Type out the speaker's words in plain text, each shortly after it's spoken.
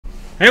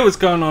Hey, what's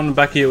going on? I'm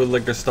back here with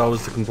LEGO Star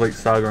Wars The Complete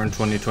Saga in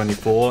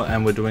 2024,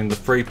 and we're doing the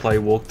free play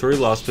walkthrough.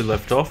 Last we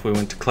left off, we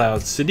went to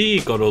Cloud City,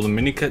 got all the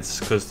mini kits,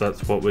 because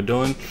that's what we're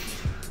doing.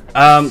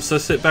 So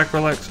sit back,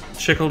 relax,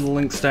 check all the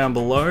links down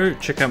below,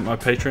 check out my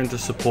Patreon to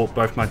support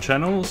both my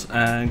channels,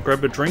 and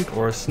grab a drink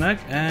or a snack,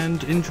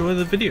 and enjoy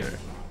the video.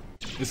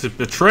 This is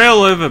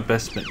Betrayal over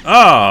Bespin.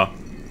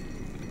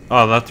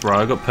 Oh, that's right,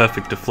 I got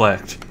perfect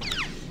deflect.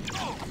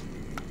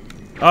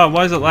 Oh,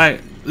 why is it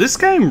like... This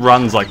game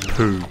runs like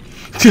poo.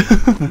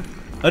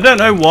 I don't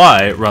know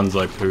why it runs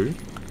like poo.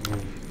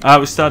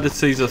 We started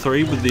Caesar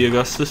 3 with the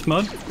Augustus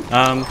mod.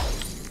 Ow!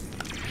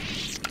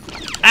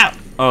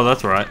 Oh,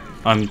 that's right.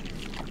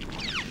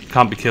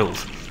 Can't be killed.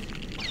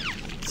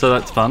 So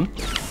that's fun.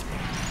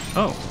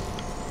 Oh.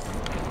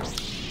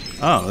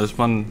 Oh, there's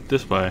one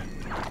this way.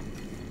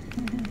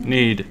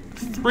 Need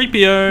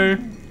 3PO.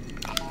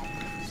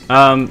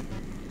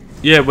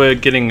 Yeah, we're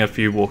getting a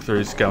few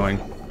walkthroughs going.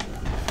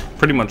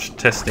 Pretty much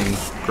testing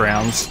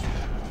grounds.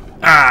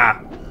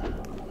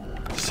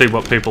 See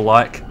what people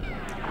like.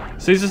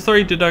 Caesar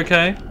 3 did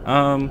okay.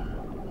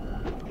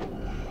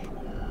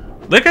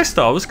 LEGO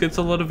Star Wars gets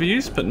a lot of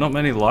views, but not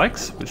many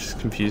likes, which is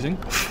confusing.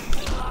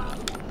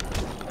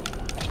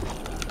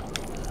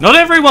 Not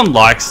everyone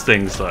likes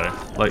things though.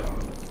 Like,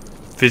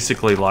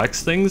 physically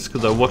likes things,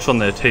 because they'll watch on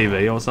their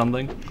TV or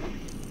something.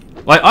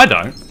 Like, I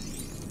don't.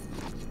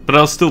 But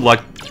I'll still,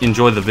 like,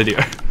 enjoy the video.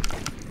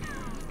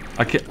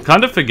 I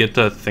kind of forget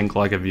to think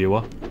like a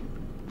viewer.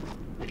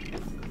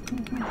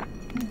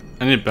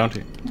 I need a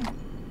bounty.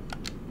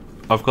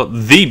 I've got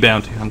the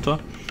bounty hunter.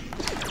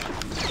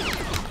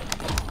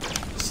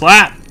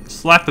 Slap!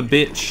 Slap a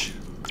bitch.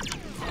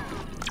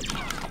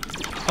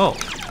 Oh.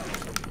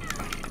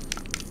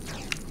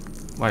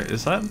 Wait,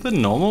 is that the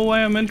normal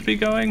way I'm meant to be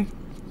going?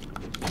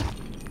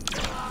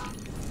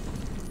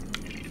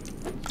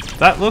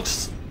 That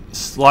looks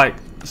like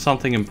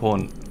something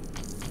important.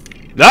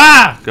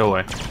 Ah! Go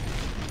away.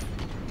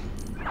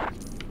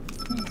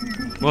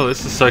 Well,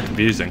 this is so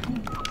confusing.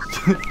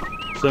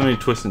 So many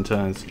twists and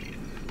turns.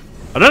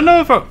 I don't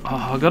know if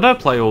I gotta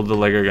play all the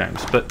LEGO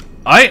games, but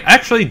I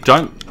actually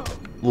don't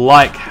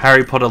like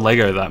Harry Potter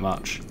LEGO that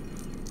much.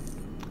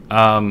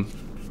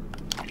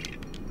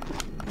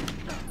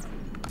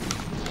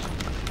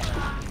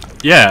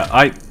 Yeah,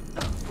 I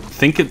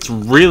think it's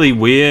really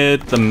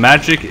weird. The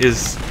magic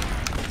is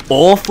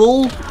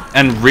awful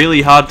and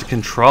really hard to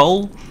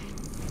control.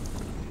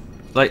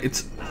 Like,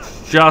 it's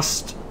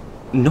just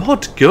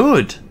not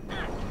good.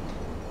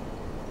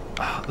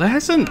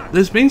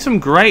 There's been some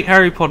great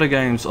Harry Potter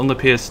games on the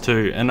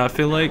PS2, and I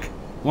feel like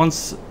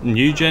once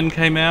New Gen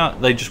came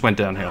out, they just went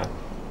downhill.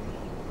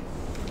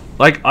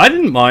 Like, I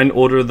didn't mind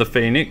Order of the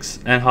Phoenix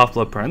and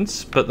Half-Blood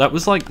Prince, but that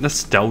was like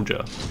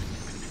nostalgia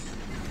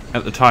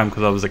at the time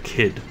because I was a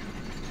kid.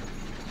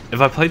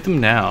 If I played them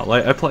now,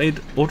 like I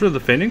played Order of the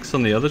Phoenix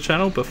on the other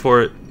channel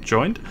before it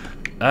joined,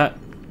 and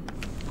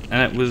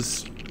it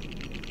was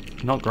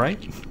not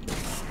great.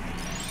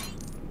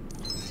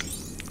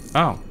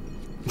 Oh.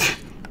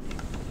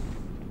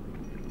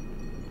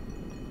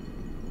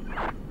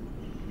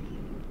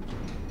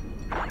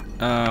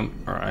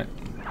 Alright.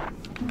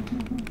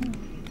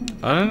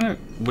 I don't know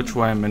which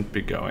way I'm meant to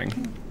be going.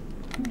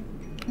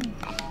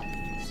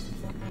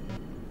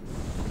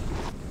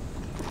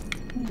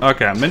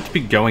 Okay, I'm meant to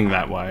be going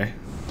that way.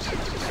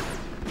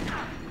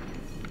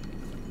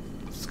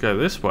 Let's go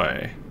this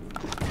way.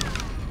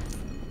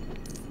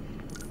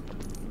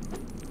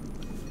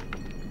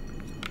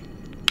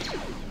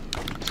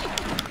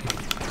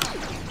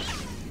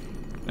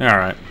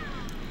 Alright.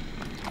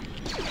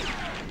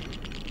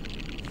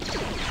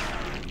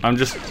 I'm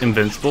just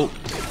invincible.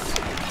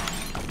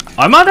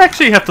 I might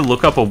actually have to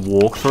look up a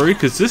walkthrough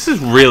because this is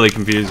really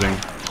confusing.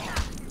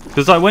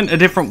 Because I went a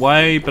different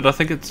way, but I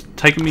think it's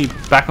taken me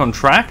back on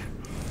track.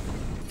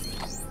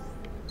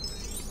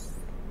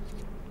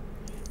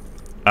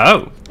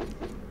 Oh.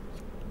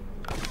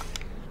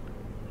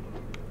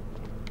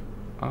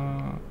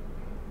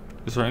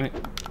 Is there any...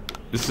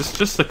 Is this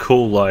just a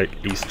cool, like,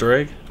 Easter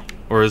egg?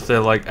 Or is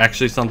there, like,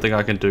 actually something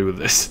I can do with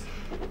this?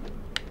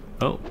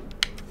 Oh.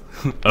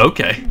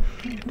 Okay.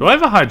 Do I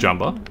have a high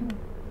jumper?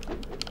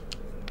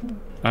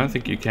 I don't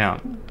think you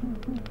count.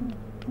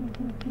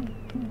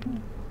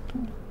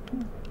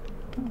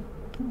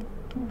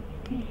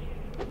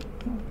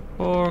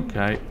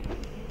 Okay.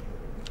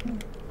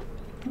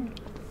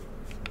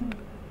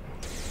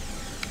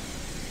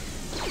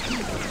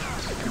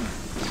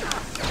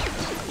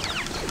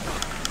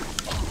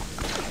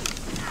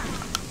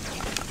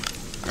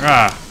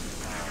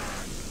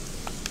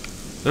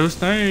 There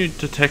was no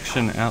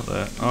detection out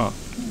there. Oh,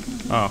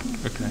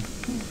 okay.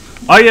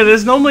 Oh yeah,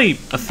 there's normally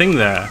a thing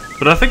there,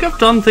 but I think I've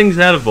done things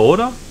out of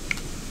order.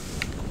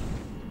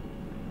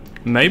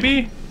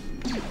 Maybe?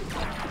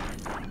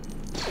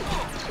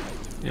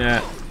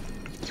 Yeah.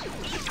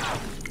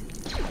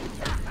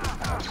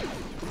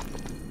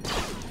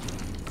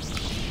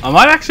 I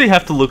might actually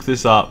have to look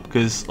this up,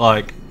 because,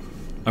 like,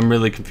 I'm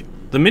really confused.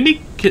 The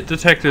mini kit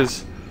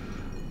detectors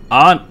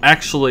aren't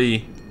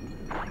actually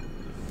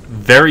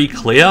very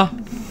clear.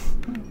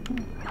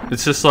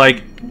 It's just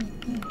like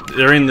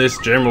they're in this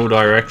general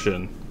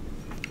direction.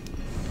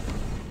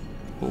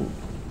 Ooh.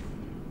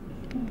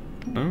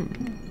 Oh.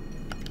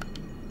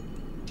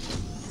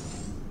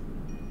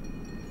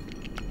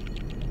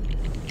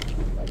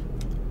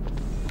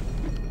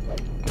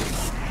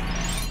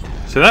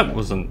 So that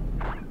wasn't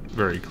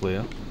very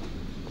clear.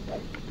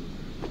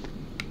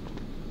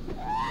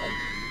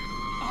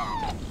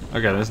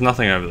 Okay, there's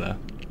nothing over there.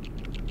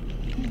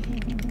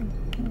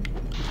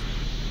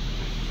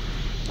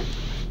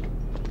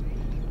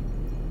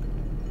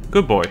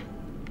 Good boy.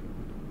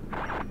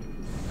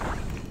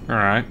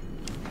 Alright.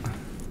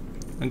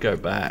 And go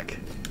back.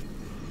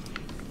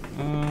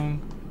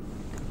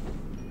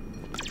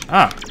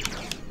 Ah.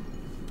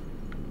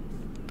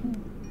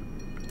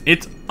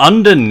 It's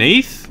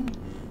underneath?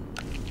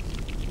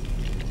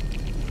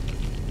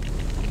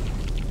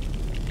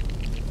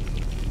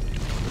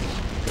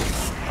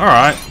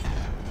 Alright.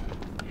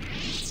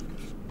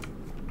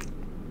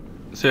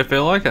 See, I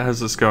feel like it has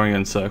this going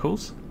in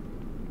circles.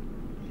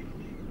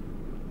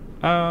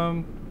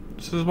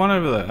 So there's one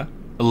over there,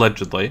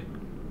 allegedly.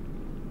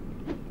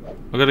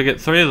 I've got to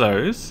get 3 of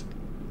those,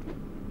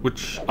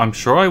 which I'm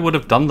sure I would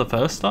have done the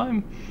first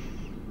time.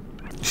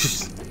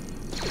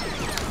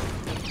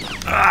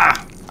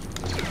 Ah!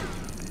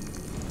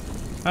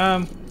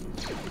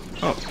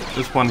 Oh,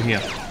 there's one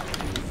here.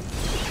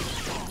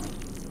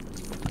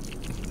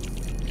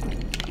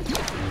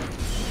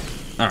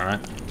 Alright.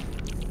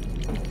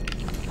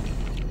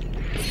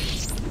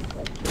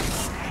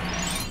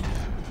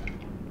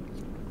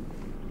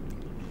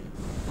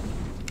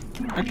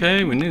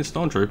 Okay, we need a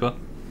stormtrooper.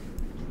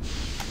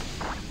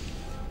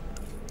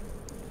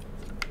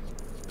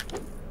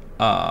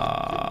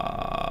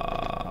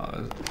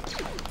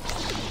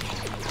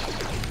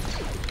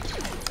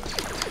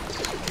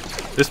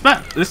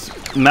 This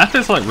map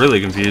is like really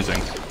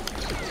confusing.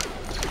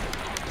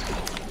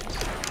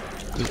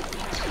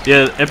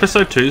 Yeah,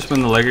 episode 2 is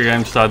when the Lego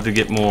game started to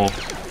get more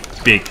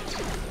big.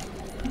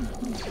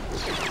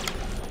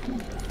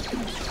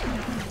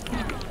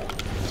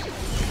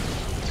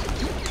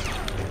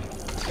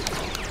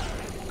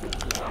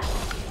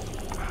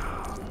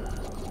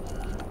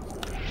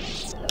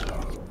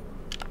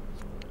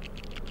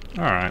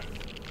 Alright.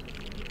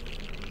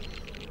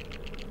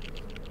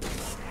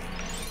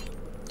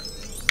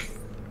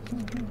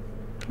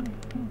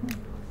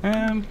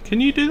 Can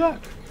you do that?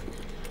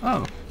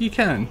 Oh, you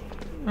can.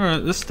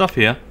 Alright, there's stuff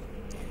here.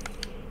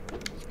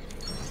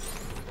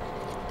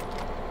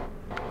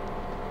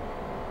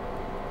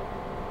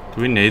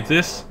 Do we need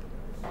this?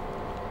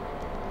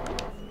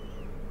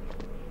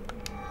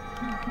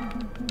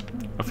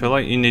 I feel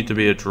like you need to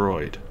be a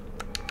droid.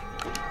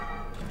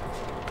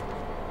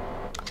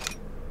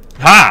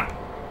 Ha!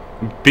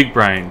 Big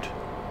brained.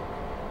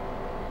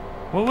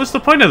 What was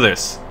the point of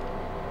this?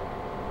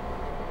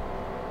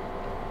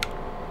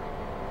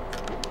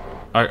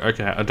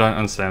 Okay, I don't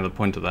understand the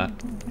point of that.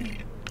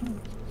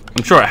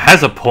 I'm sure it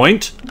has a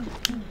point.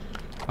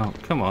 Oh,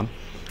 come on.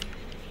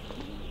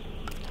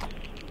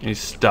 He's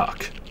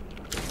stuck.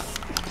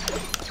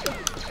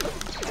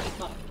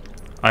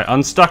 I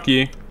unstuck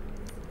you.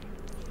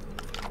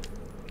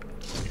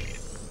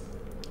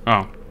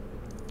 Oh.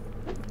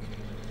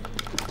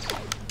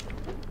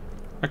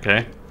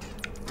 Okay.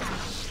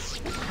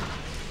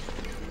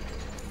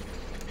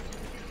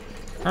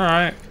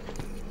 Alright.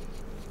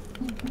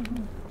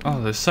 Oh,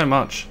 there's so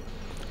much.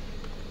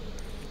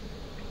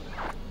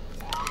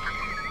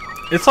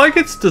 It's like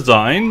it's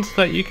designed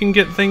that you can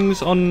get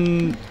things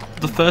on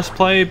the first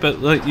play, but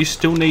like you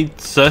still need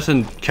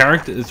certain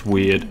characters. It's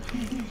weird.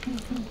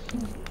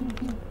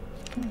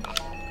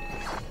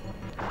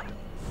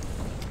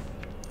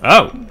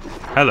 Oh,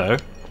 hello.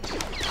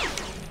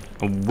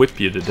 I'll whip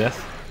you to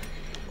death.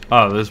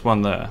 Oh, there's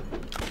one there.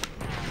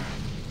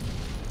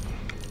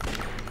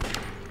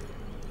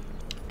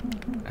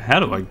 How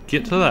do I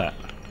get to that?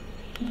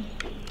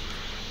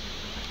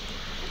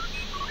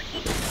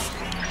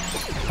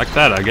 Like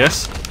that, I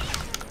guess.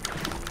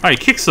 Oh, he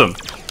kicks them.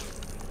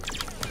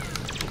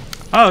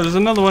 Oh, there's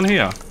another one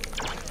here.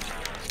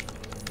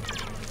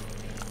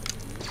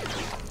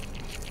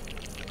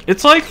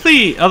 It's like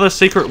the other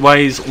secret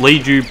ways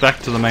lead you back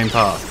to the main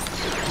path.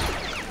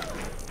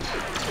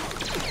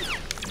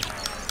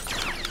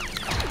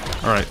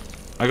 Alright,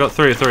 I got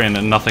 3 of 3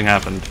 and nothing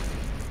happened.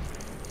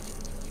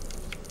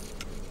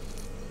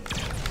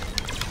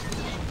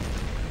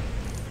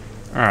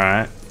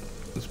 Alright,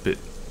 it's a bit...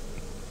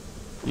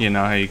 You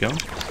know how you go.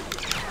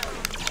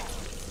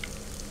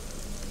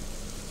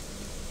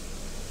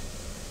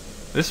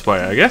 This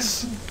way, I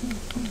guess.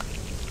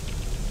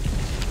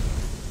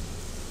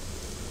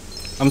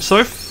 I'm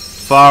so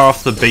far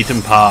off the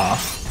beaten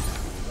path.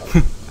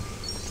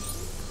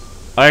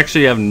 I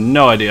actually have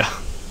no idea.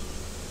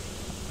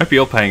 Hope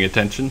you're paying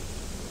attention.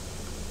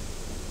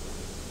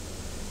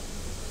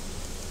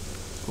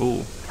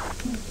 Ooh.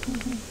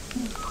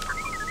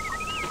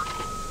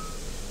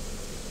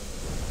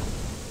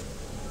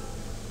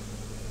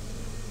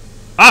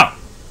 Oh!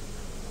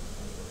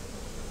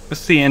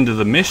 That's the end of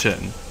the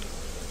mission.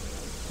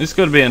 There's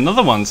got to be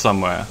another one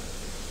somewhere.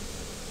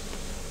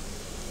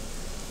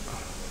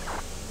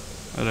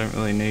 I don't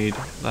really need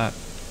that.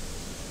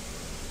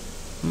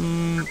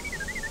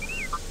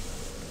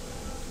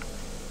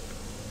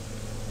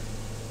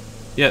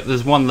 Yeah,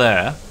 there's one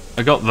there.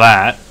 I got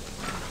that.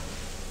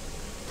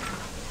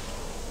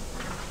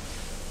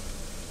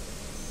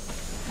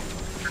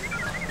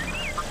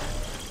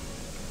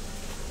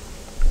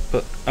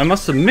 But I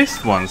must have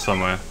missed one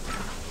somewhere.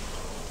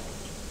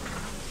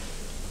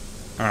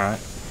 Alright.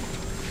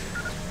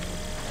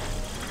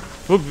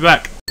 We'll be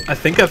back. I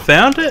think I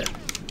found it?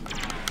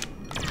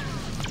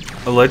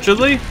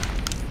 Allegedly?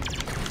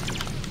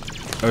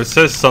 Oh, it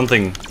says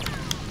something.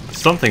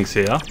 Something's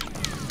here.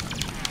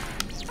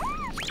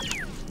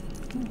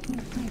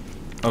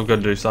 I've got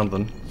to do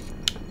something.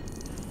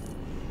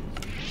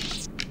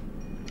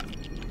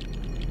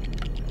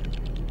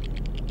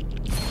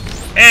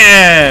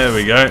 There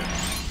we go.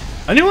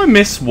 I knew I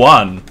missed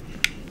one.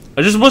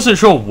 I just wasn't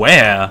sure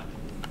where.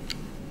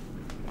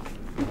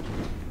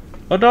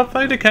 Oh, Darth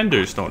Vader can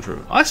do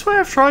Stormtrooper. I swear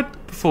I've tried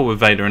before with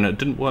Vader and it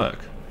didn't work.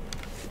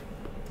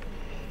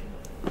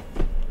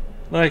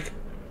 Like...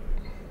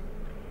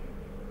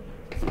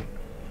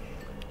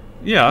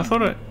 Yeah, I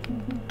thought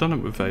I'd done it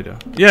with Vader.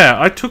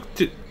 Yeah, I took...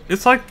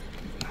 It's like...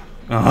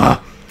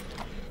 Up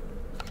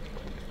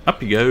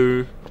you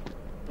go.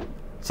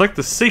 It's like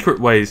the secret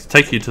ways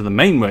take you to the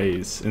main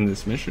ways in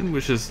this mission,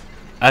 which is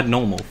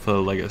abnormal for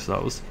LEGO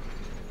Star Wars.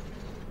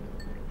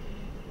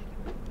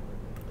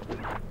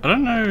 I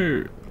don't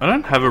know... I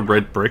don't have a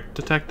red brick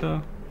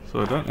detector,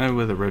 so I don't know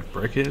where the red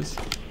brick is.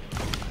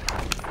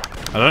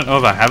 I don't know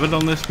if I have it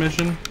on this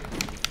mission.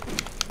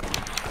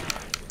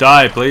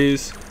 Die,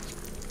 please.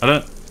 I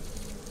don't...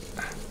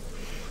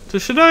 So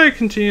should I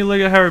continue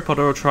LEGO Harry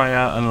Potter or try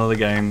out another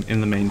game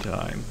in the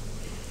meantime?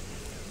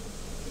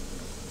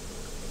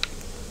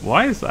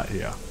 Why is that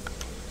here?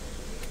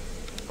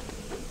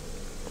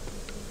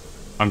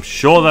 I'm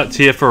sure that's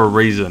here for a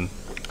reason.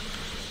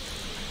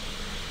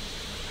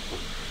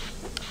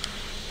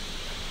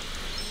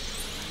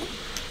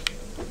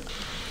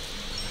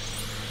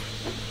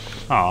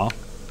 Aw.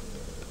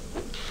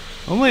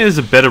 Only there's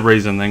a better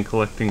reason than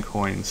collecting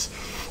coins.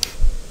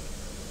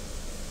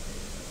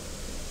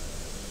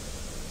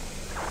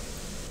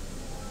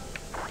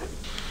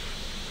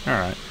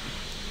 Alright.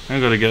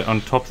 I've got to get on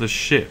top of the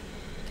ship.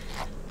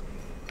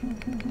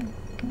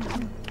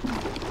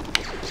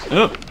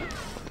 Oh!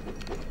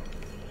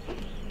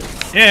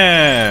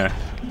 Yeah!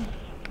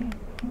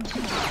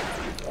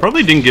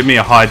 Probably didn't give me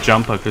a high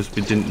jumper because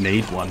we didn't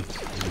need one.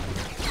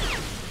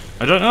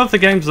 I don't know if the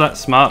game's that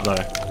smart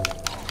though.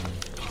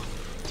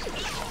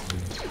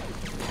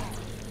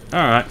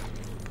 Alright.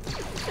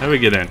 How do we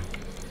get in?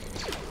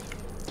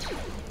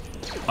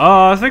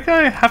 Oh, I think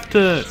I have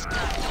to...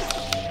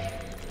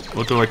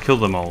 Or do I kill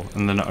them all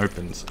and then it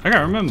opens? I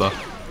can't remember.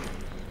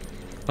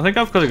 I think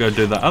I've got to go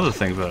do that other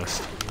thing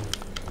first.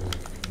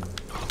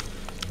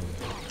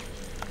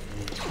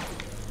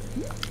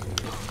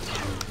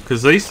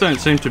 Because these don't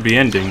seem to be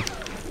ending.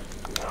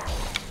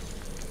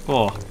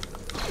 Oh.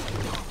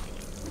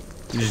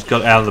 You just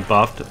got out of the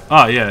bath.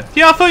 Oh, yeah.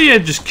 Yeah, I thought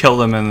you'd just kill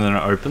them and then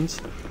it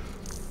opens.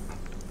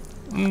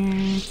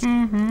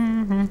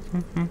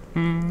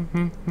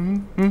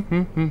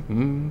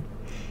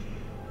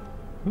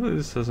 Well,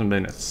 this hasn't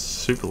been a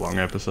super long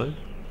episode.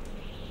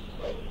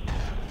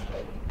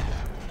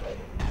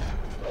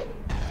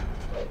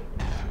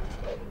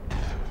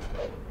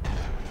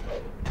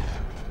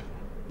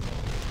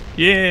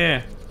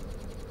 Yeah!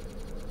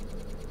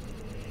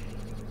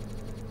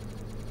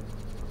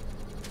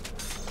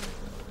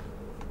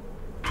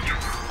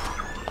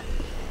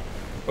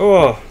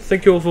 Oh,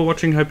 thank you all for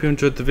watching. Hope you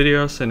enjoyed the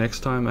video. See you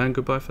next time and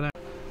goodbye for now.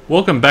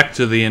 Welcome back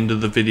to the end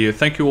of the video.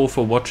 Thank you all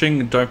for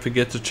watching. Don't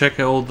forget to check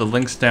out all the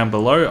links down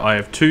below. I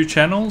have two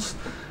channels.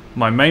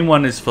 My main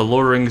one is for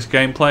Lord of the Rings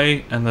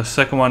gameplay and the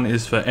second one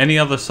is for any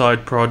other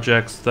side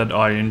projects that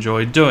I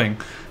enjoy doing.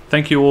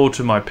 Thank you all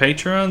to my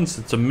Patreons.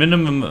 It's a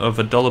minimum of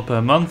 $1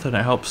 per month and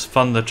it helps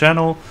fund the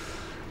channel.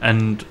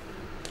 And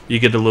you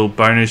get a little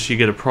bonus. You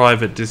get a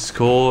private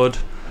Discord,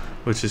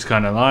 which is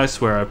kind of nice,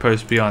 where I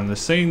post behind the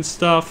scenes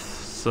stuff.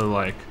 So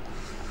like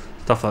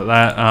stuff like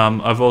that.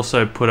 I've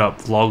also put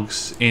up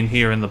vlogs in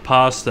here in the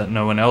past that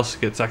no one else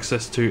gets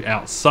access to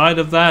outside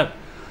of that.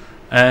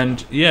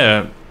 And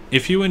yeah,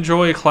 if you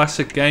enjoy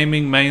classic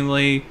gaming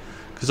mainly,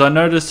 because I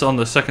noticed on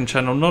the second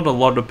channel not a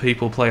lot of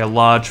people play a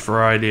large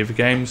variety of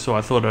games, so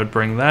I thought I'd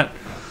bring that.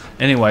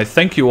 Anyway,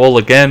 thank you all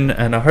again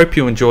and I hope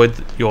you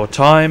enjoyed your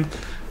time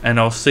and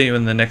I'll see you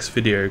in the next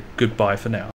video. Goodbye for now.